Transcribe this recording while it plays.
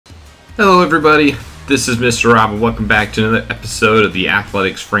Hello everybody, this is Mr. Rob and welcome back to another episode of the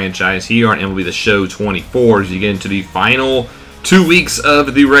Athletics franchise here on MLB The Show 24 as you get into the final 2 weeks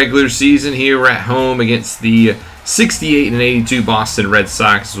of the regular season. Here we're at home against the 68 and 82 Boston Red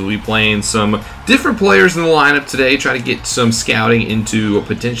Sox. We'll be playing some different players in the lineup today, try to get some scouting into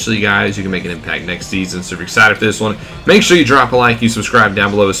potentially guys who can make an impact next season. So if you're excited for this one, make sure you drop a like, you subscribe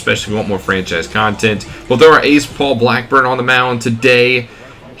down below, especially if you want more franchise content. We'll throw our ace Paul Blackburn on the mound today.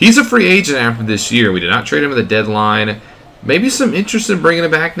 He's a free agent after this year. We did not trade him at the deadline. Maybe some interest in bringing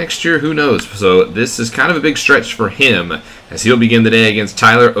him back next year. Who knows? So this is kind of a big stretch for him as he'll begin the day against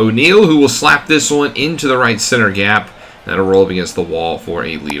Tyler O'Neill, who will slap this one into the right center gap. That'll roll up against the wall for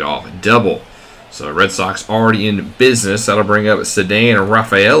a leadoff double. So Red Sox already in business. That'll bring up Sedan and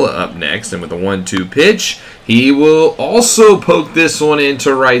Rafaela up next. And with a 1-2 pitch, he will also poke this one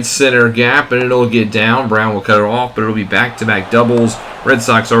into right center gap, and it'll get down. Brown will cut it off, but it'll be back-to-back doubles. Red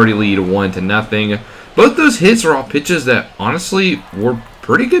Sox already lead 1-0. Both those hits are all pitches that honestly were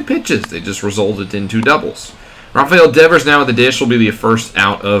pretty good pitches. They just resulted in 2 doubles. Rafael Devers now at the dish will be the first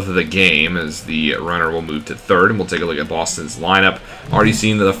out of the game as the runner will move to third. And we'll take a look at Boston's lineup. Already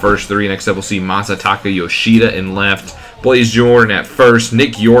seen the first 3. Next up we'll see Masataka Yoshida in left, Blaze Jordan at first,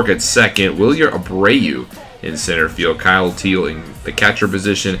 Nick York at second, Wilyer Abreu in center field, Kyle Teal in the catcher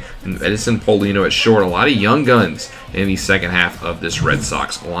position, and Edison Polino at short. A lot of young guns in the second half of this Red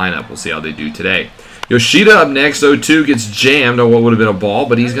Sox lineup. We'll see how they do today. Yoshida up next. 0-2 gets jammed on what would have been a ball,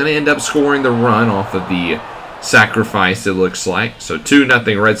 but he's going to end up scoring the run off of the sacrifice, it looks like. So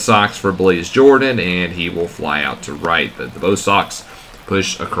 2-0 Red Sox for Blaze Jordan, and he will fly out to right. The Bo Sox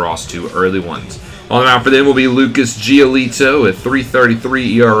push across 2 early ones. On the mound for them will be Lucas Giolito at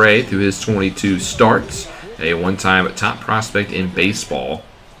 3.33 ERA through his 22 starts. A one-time top prospect in baseball.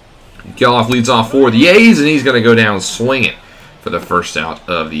 Geloff leads off for the A's, and he's going to go down swinging for the first out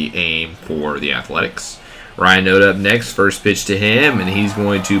of the aim for the Athletics. Ryan Noda up next, first pitch to him, and he's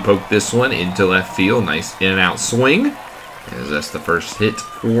going to poke this one into left field. Nice in-and-out swing, as that's the first hit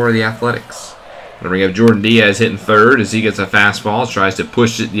for the Athletics. Going to bring up Jordan Diaz hitting third as he gets a fastball, tries to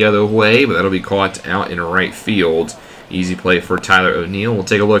push it the other way, but that'll be caught out in right field. Easy play for Tyler O'Neill. We'll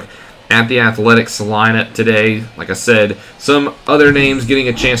take a look at the Athletics lineup today. Like I said, some other names getting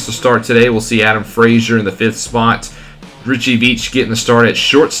a chance to start today. We'll see Adam Frazier in the 5th spot. Richie Veach getting the start at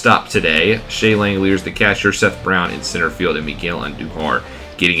shortstop today. Shea Langlear's the catcher. Seth Brown in center field. And Miguel Andujar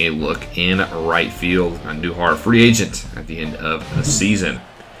getting a look in right field. Andujar, free agent at the end of the season.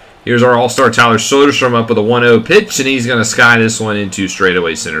 Here's our all-star Tyler Soderstrom up with a 1-0 pitch, and he's going to sky this one into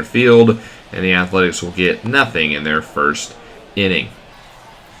straightaway center field. And the Athletics will get nothing in their first inning.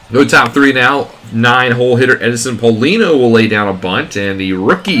 Go top 3 now. 9-hole hitter Edison Polino will lay down a bunt, and the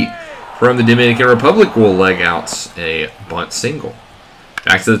rookie from the Dominican Republic will leg out a bunt single.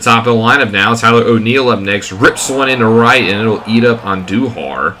 Back to the top of the lineup now. Tyler O'Neill up next. Rips one into right, and it'll eat up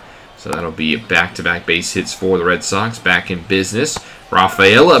Andujar. So that'll be back-to-back base hits for the Red Sox. Back in business.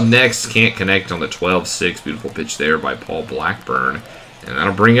 Rafael up next. Can't connect on the 12-6. Beautiful pitch there by Paul Blackburn. And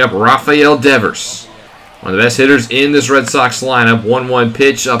that'll bring up Rafael Devers, one of the best hitters in this Red Sox lineup. 1-1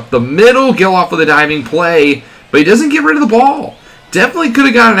 pitch up the middle. Geloff with a diving play, but he doesn't get rid of the ball. Definitely could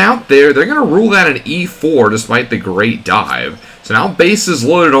have gotten out there. They're going to rule that an E4 despite the great dive. So now bases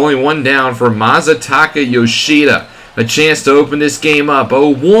loaded, only 1 down for Masataka Yoshida. A chance to open this game up.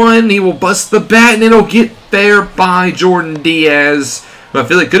 0-1, he will bust the bat, and it'll get there by Jordan Diaz. But I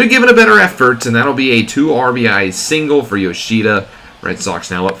feel like could have given a better effort, and that'll be a 2 RBI single for Yoshida. Red Sox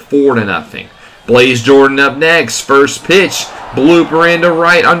now up 4-0. Blaze Jordan up next. First pitch. Blooper into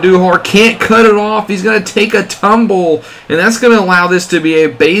right. Andujar can't cut it off. He's going to take a tumble. And that's going to allow this to be a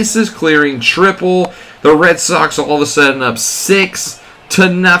bases-clearing triple. The Red Sox all of a sudden up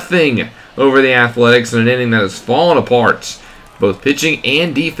 6-0 over the Athletics in an inning that has fallen apart, both pitching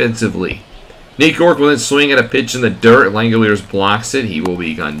and defensively. Nick York will then swing at a pitch in the dirt. Langoliers blocks it. He will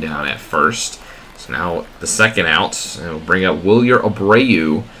be gunned down at first. So now the second out. And we'll bring up Wilyer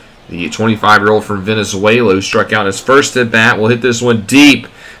Abreu, the 25-year-old from Venezuela who struck out his first at-bat. Will hit this one deep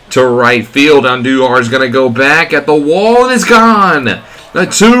to right field. Andujar is going to go back at the wall, and it's gone. A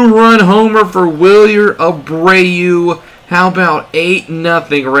 2-run homer for Wilyer Abreu. How about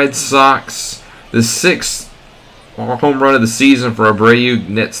 8-0 Red Sox? The 6th home run of the season for Abreu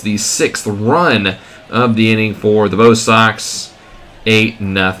nets the 6th run of the inning for the Bo Sox.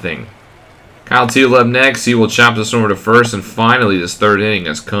 8-0. Kyle Teal up next. He will chop this over to first, and finally this 3rd inning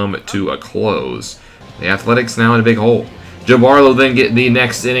has come to a close. The Athletics now in a big hole. Joe Barlow then get the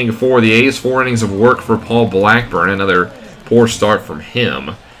next inning for the A's. 4 innings of work for Paul Blackburn. Another poor start from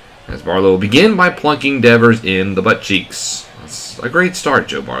him, as Barlow will begin by plunking Devers in the butt cheeks. That's a great start,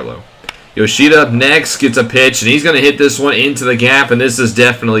 Joe Barlow. Yoshida up next, gets a pitch, and he's going to hit this one into the gap, and this is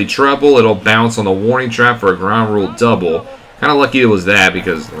definitely trouble. It'll bounce on the warning track for a ground rule double. Kind of lucky it was that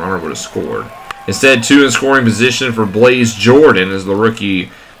because the runner would have scored. Instead, 2 in scoring position for Blaze Jordan as the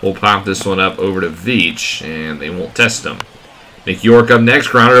rookie will pop this one up over to Veach, and they won't test him. Nick York up next,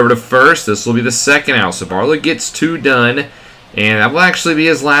 grounded over to first. This will be the second out, so Barlow gets 2 done, and that will actually be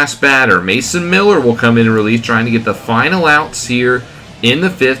his last batter. Mason Miller will come in relief, trying to get the final outs here in the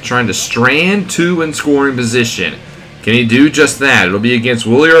 5th, trying to strand 2 in scoring position. Can he do just that? It'll be against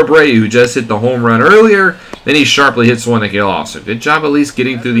Willie Abreu, who just hit the home run earlier. Then he sharply hits one to get off. So good job at least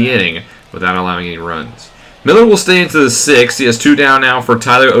getting through the inning without allowing any runs. Miller will stay into the 6th. He has 2 down now for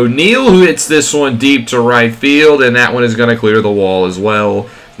Tyler O'Neill, who hits this one deep to right field, and that one is going to clear the wall as well.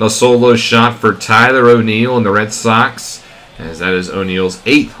 The solo shot for Tyler O'Neill and the Red Sox, as that is O'Neill's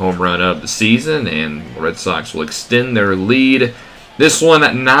 8th home run of the season, and the Red Sox will extend their lead. This one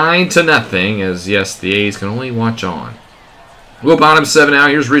at 9-0, as yes, the A's can only watch on. We'll bottom 7 out.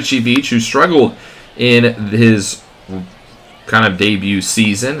 Here's Richie Veach, who struggled in his kind of debut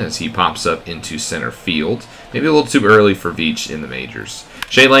season as he pops up into center field. Maybe a little too early for Veach in the majors.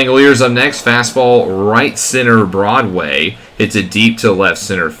 Shane Langolier's up next. Fastball right center Broadway. Hits it deep to left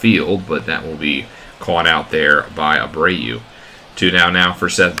center field, but that will be caught out there by Abreu. 2 down now for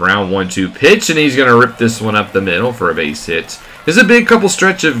Seth Brown. 1-2 pitch, and he's going to rip this one up the middle for a base hit. This is a big couple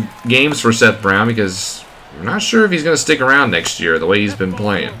stretch of games for Seth Brown because I'm not sure if he's going to stick around next year the way he's been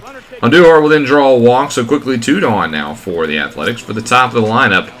playing. Andujar will then draw a walk, so quickly 2 on now for the Athletics for the top of the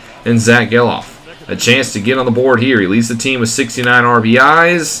lineup, and Zach Geloff. A chance to get on the board here. He leads the team with 69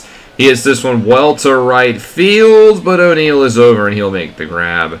 RBIs. He hits this one well to right field, but O'Neill is over, and he'll make the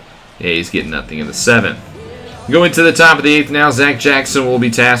grab. Yeah, he's getting nothing in the 7th. Going to the top of the 8th now, Zach Jackson will be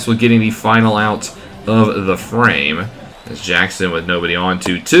tasked with getting the final out of the frame. As Jackson, with nobody on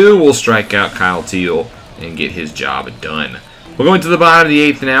 2-2, will strike out Kyle Teal and get his job done. We're going to the bottom of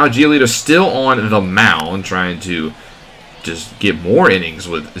the 8th now. Giolito still on the mound, trying to just get more innings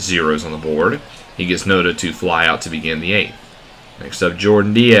with zeros on the board. He gets Noda to fly out to begin the 8th. Next up,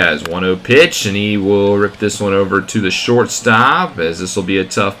 Jordan Diaz. 1-0 pitch, and he will rip this one over to the shortstop, as this will be a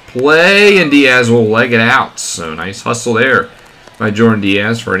tough play, and Diaz will leg it out. So nice hustle there by Jordan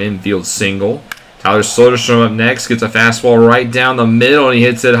Diaz for an infield single. Tyler Soderstrom up next, gets a fastball right down the middle, and he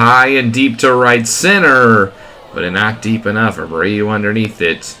hits it high and deep to right center, but not deep enough. Abreu underneath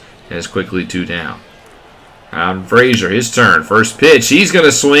it, and it's quickly 2 down. Frazier, his turn. First pitch, he's going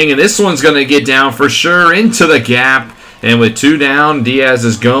to swing, and this one's going to get down for sure into the gap. And with 2 down, Diaz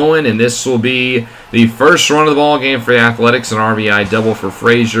is going, and this will be the first run of the ball game for the Athletics, an RBI double for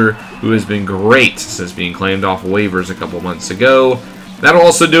Frazier, who has been great since being claimed off waivers a couple months ago. That'll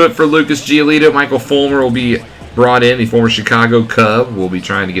also do it for Lucas Giolito. Michael Fulmer will be brought in. The former Chicago Cub will be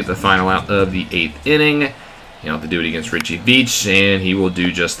trying to get the final out of the 8th inning. He'll have to do it against Richie Veach, and he will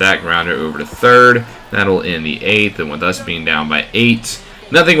do just that. Grounder over to 3rd. That'll end the 8th, and with us being down by 8,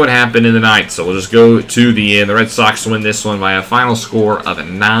 nothing would happen in the 9th, so we'll just go to the end. The Red Sox win this one by a final score of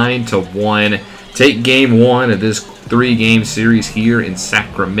 9-1. Take game 1 of this 3-game series here in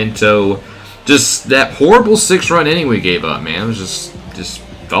Sacramento. Just that horrible 6-run inning we gave up, man. It was just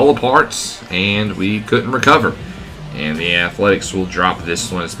fell apart, and we couldn't recover. And the Athletics will drop this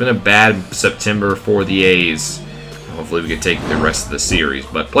one. It's been a bad September for the A's. Hopefully we can take the rest of the series.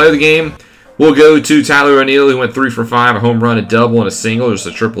 But player of the game, we'll go to Tyler O'Neill, who went 3 for 5, a home run, a double, and a single. Just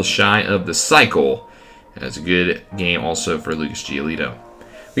a triple shy of the cycle. That's a good game also for Lucas Giolito.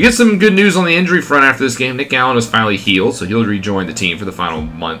 We get some good news on the injury front after this game. Nick Allen is finally healed, so he'll rejoin the team for the final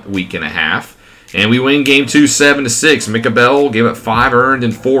week and a half. And we win game 2, 7-6. Micah Bell gave up 5 earned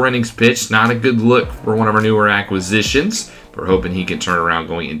and 4 innings pitched. Not a good look for one of our newer acquisitions. We're hoping he can turn around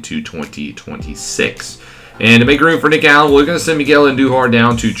going into 2026. And to make room for Nick Allen, we're going to send Miguel Andujar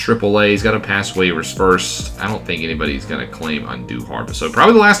down to AAA. He's got to pass waivers first. I don't think anybody's going to claim Andujar. So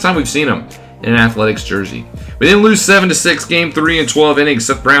probably the last time we've seen him in an Athletics jersey. We then lose 7-6, game 3 in 12 innings.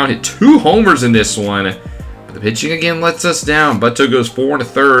 Seth Brown hit 2 homers in this one. The pitching again lets us down. Butto goes 4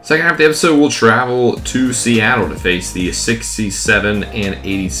 1/3. Second half of the episode, we'll travel to Seattle to face the 67 and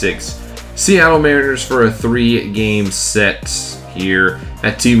 86 Seattle Mariners for a 3-game set here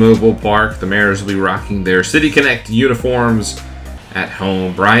at T-Mobile Park. The Mariners will be rocking their City Connect uniforms at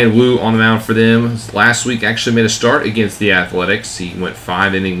home. Brian Wu on the mound for them. Last week actually made a start against the Athletics. He went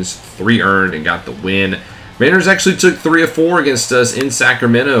 5 innings, 3 earned, and got the win. Mariners actually took 3 of 4 against us in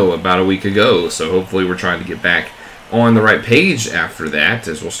Sacramento about a week ago, so hopefully we're trying to get back on the right page after that,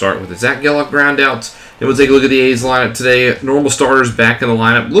 as we'll start with the Zach Geloff ground out. Then we'll take a look at the A's lineup today. Normal starters back in the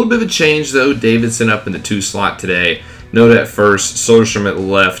lineup. A little bit of a change, though. Davidson up in the 2 slot today. Noda at first, Soderstrom at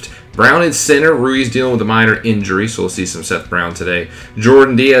left, Brown at center. Ruiz dealing with a minor injury, so we'll see some Seth Brown today.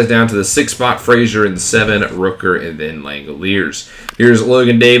 Jordan Diaz down to the 6th spot. Frazier in the 7. Rooker, and then Langoliers. Here's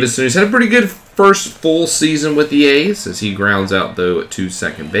Logan Davidson, who's had a pretty good first full season with the A's, as he grounds out, though, to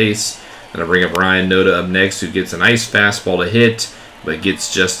second base. And I bring up Ryan Noda up next, who gets a nice fastball to hit, but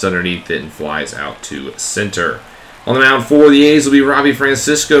gets just underneath it and flies out to center. On the mound for the A's will be Robbie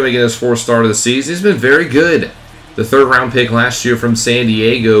Francisco, making his 4th start of the season. He's been very good. The 3rd-round pick last year from San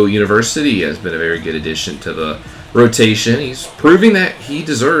Diego University has been a very good addition to the rotation. He's proving that he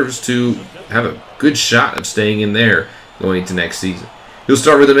deserves to have a good shot of staying in there going into next season. He'll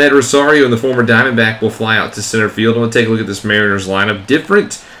start with Ahmed Rosario, and the former Diamondback will fly out to center field. And we'll take a look at this Mariners lineup.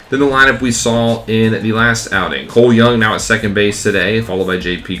 Different than the lineup we saw in the last outing. Cole Young now at second base today, followed by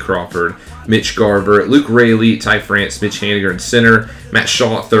J.P. Crawford, Mitch Garver, Luke Raley, Ty France, Mitch Haniger in center, Matt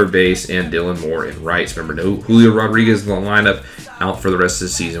Shaw at third base, and Dylan Moore in right. Remember, no Julio Rodriguez in the lineup, out for the rest of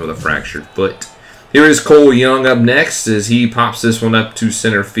the season with a fractured foot. Here is Cole Young up next as he pops this one up to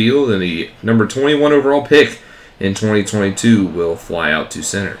center field, and the number 21 overall pick in 2022 will fly out to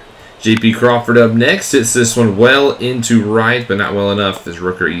center. J.P. Crawford up next. Hits this one well into right, but not well enough as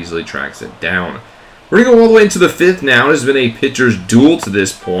Rooker easily tracks it down. We're going to go all the way into the 5th now. It has been a pitcher's duel to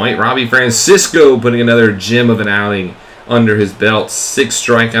this point. Robbie Francisco putting another gem of an outing under his belt. 6th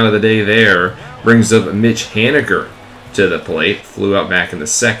strikeout of the day there. Brings up Mitch Haniger to the plate. Flew out back in the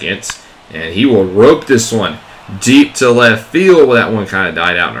 2nd. And he will rope this one deep to left field. Well, that one kind of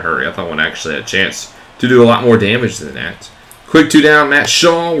died out in a hurry. I thought one actually had a chance to do a lot more damage than that. Quick 2 down, Matt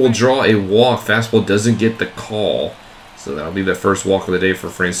Shaw will draw a walk. Fastball doesn't get the call. So that'll be the first walk of the day for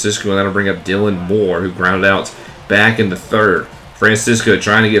Francisco, and that'll bring up Dylan Moore, who grounded out back in the 3rd. Francisco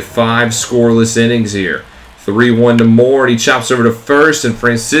trying to get 5 scoreless innings here. 3-1 to Moore, and he chops over to first, and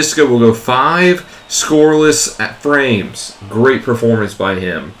Francisco will go 5 scoreless at frames. Great performance by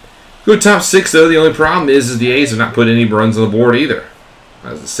him. Go top 6, though. The only problem is the A's have not put any runs on the board either,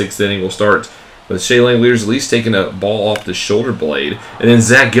 as the 6th inning will start with Shea Langoliers at least taking a ball off the shoulder blade. And then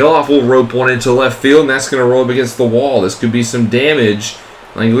Zach Geloff will rope one into left field, and that's going to roll up against the wall. This could be some damage.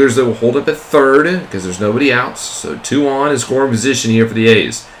 Langoliers, though, will hold up at 3rd because there's nobody out. So 2 on in scoring position here for the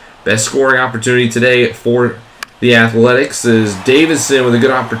A's. Best scoring opportunity today for the Athletics is Davidson with a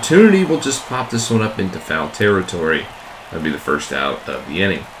good opportunity. We'll just pop this one up into foul territory. That'll be the first out of the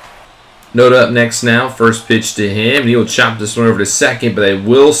inning. Noda up next now. First pitch to him, and he will chop this one over to second, but they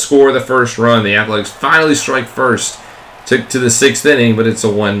will score the first run. The Athletics finally strike first. Took to the 6th inning, but it's a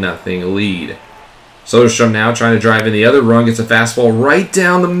 1-0 lead. Soderstrom now trying to drive in the other run. Gets a fastball right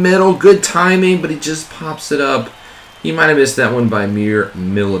down the middle. Good timing, but he just pops it up. He might have missed that one by mere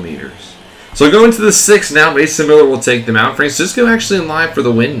millimeters. So going to the 6th now, Mason Miller will take them out. Francisco actually in line for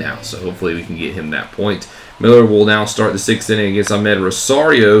the win now, so hopefully we can get him that point. Miller will now start the 6th inning against Ahmed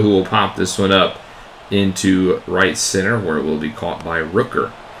Rosario, who will pop this one up into right center, where it will be caught by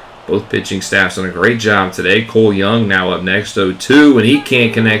Rooker. Both pitching staffs done a great job today. Cole Young now up next, 0-2, and he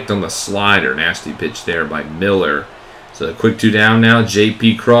can't connect on the slider. Nasty pitch there by Miller. So a quick 2 down now.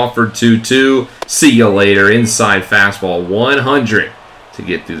 J.P. Crawford, 2-2. See you later. Inside fastball, 100 to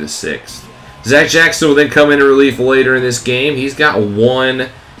get through the 6th. Zach Jackson will then come in relief later in this game. He's got 1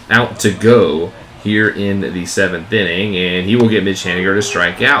 out to go here in the 7th inning, and he will get Mitch Haniger to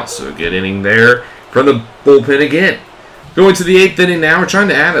strike out. So a good inning there from the bullpen again. Going to the 8th inning now, we're trying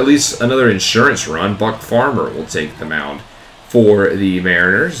to add at least another insurance run. Buck Farmer will take the mound for the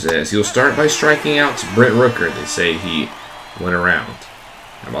Mariners, as he'll start by striking out Brent Rooker. They say he went around.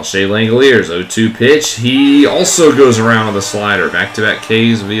 How about Shea Langoliers? 0-2 pitch. He also goes around on the slider. Back-to-back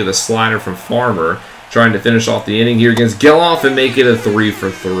Ks via the slider from Farmer, trying to finish off the inning here against Geloff and make it a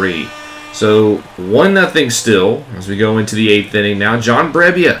 3-for-3. So 1-0 still as we go into the 8th inning now. John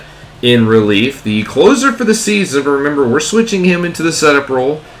Brebbia in relief, the closer for the season. But remember, we're switching him into the setup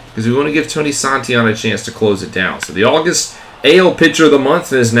role because we want to give Tony Santillan a chance to close it down. So the August AL Pitcher of the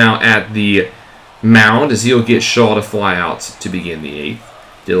Month is now at the mound as he'll get Shaw to fly out to begin the 8th.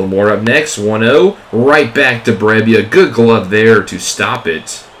 Dylan Moore up next, 1-0. Right back to Brebbia. Good glove there to stop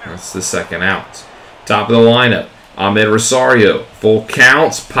it. That's the 2nd out. Top of the lineup, Ahmed Rosario. Full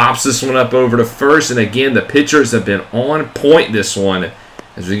counts. Pops this one up over to first. And again, the pitchers have been on point this one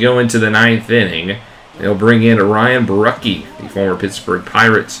as we go into the 9th inning. They'll bring in Ryan Barucki, the former Pittsburgh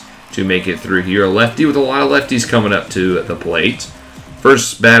Pirates, to make it through here. A lefty with a lot of lefties coming up to the plate.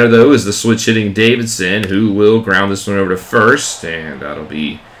 First batter, though, is the switch-hitting Davidson, who will ground this one over to first, and that'll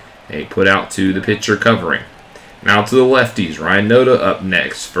be a put out to the pitcher covering. Now to the lefties. Ryan Noda up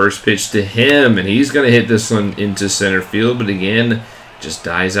next. First pitch to him, and he's going to hit this one into center field, but again, just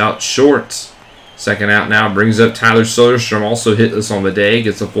dies out short. Second out now brings up Tyler Soderstrom, also hitless on the day.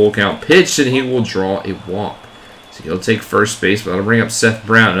 Gets a full count pitch, and he will draw a walk. So he'll take first base, but that'll bring up Seth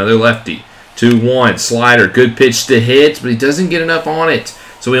Brown, another lefty. 2-1, slider, good pitch to hit, but he doesn't get enough on it.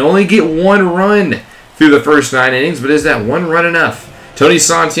 So we only get 1 run through the first 9 innings, but is that 1 run enough? Tony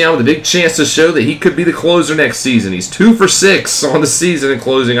Santillan with a big chance to show that he could be the closer next season. He's 2 for 6 on the season in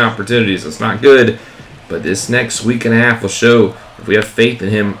closing opportunities. That's not good, but this next week and a half will show if we have faith in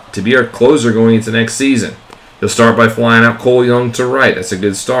him to be our closer going into next season. He'll start by flying out Cole Young to right. That's a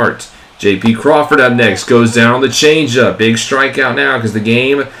good start. J.P. Crawford up next. Goes down on the changeup. Big strikeout now because the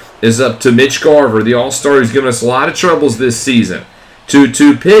game is up to Mitch Garver, the all-star who's given us a lot of troubles this season.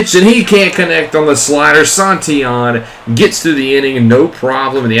 2-2 pitch, and he can't connect on the slider. Santillan gets through the inning, no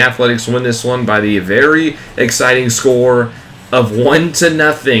problem, and the Athletics win this one by the very exciting score of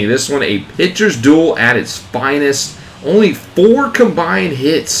 1-0. This one a pitcher's duel at its finest. Only 4 combined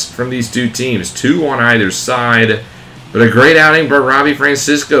hits from these 2 teams, 2 on either side. But a great outing by Robbie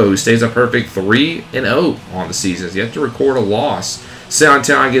Francisco, who stays a perfect 3-0 on the season. He's yet to record a loss.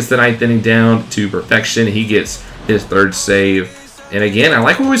 Santillan gets the 9th inning down to perfection. He gets his 3rd save. And again, I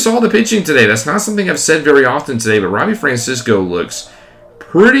like what we saw the pitching today. That's not something I've said very often today, but Robbie Francisco looks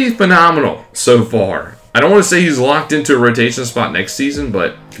pretty phenomenal so far. I don't want to say he's locked into a rotation spot next season,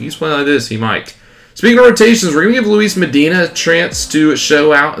 but if he's playing like this, he might. Speaking of rotations, we're going to give Luis Medina a chance to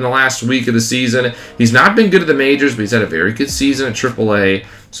show out in the last week of the season. He's not been good at the majors, but he's had a very good season at AAA,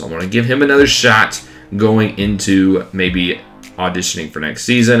 so I'm going to give him another shot going into maybe auditioning for next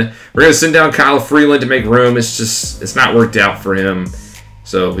season. We're going to send down Kyle Freeland to make room. It's not worked out for him,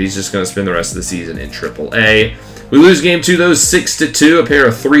 so he's just going to spend the rest of the season in AAA. We lose game 2, though, 6-2. A pair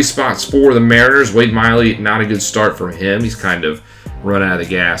of 3 spots for the Mariners. Wade Miley, not a good start for him. He's kind of run out of the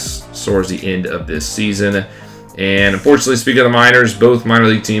gas towards the end of this season. And unfortunately, speaking of the minors, both minor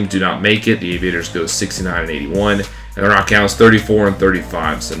league teams do not make it. The Aviators go 69-81, and the knockouts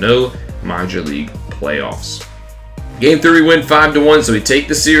 34-35. So no major league playoffs. Game 3, we win 5-1, so we take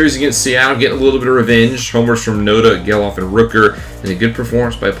the series against Seattle, getting a little bit of revenge. Homers from Noda, Geloff, and Rooker, and a good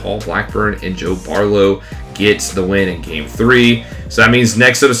performance by Paul Blackburn and Joe Barlow gets the win in Game 3. So that means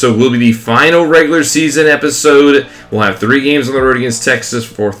next episode will be the final regular season episode. We'll have 3 games on the road against Texas,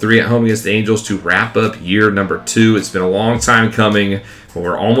 3 at home against the Angels to wrap up year number 2. It's been a long time coming. But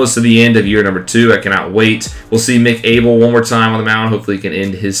we're almost to the end of year number 2. I cannot wait. We'll see Mick Abel one more time on the mound. Hopefully he can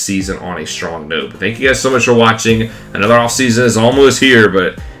end his season on a strong note. But thank you guys so much for watching. Another offseason is almost here,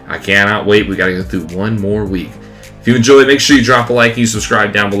 but I cannot wait. We got to go through one more week. If you enjoyed, make sure you drop a like and you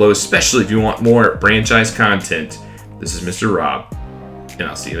subscribe down below, especially if you want more franchise content. This is Mr. Rob, and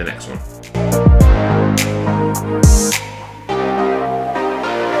I'll see you in the next one.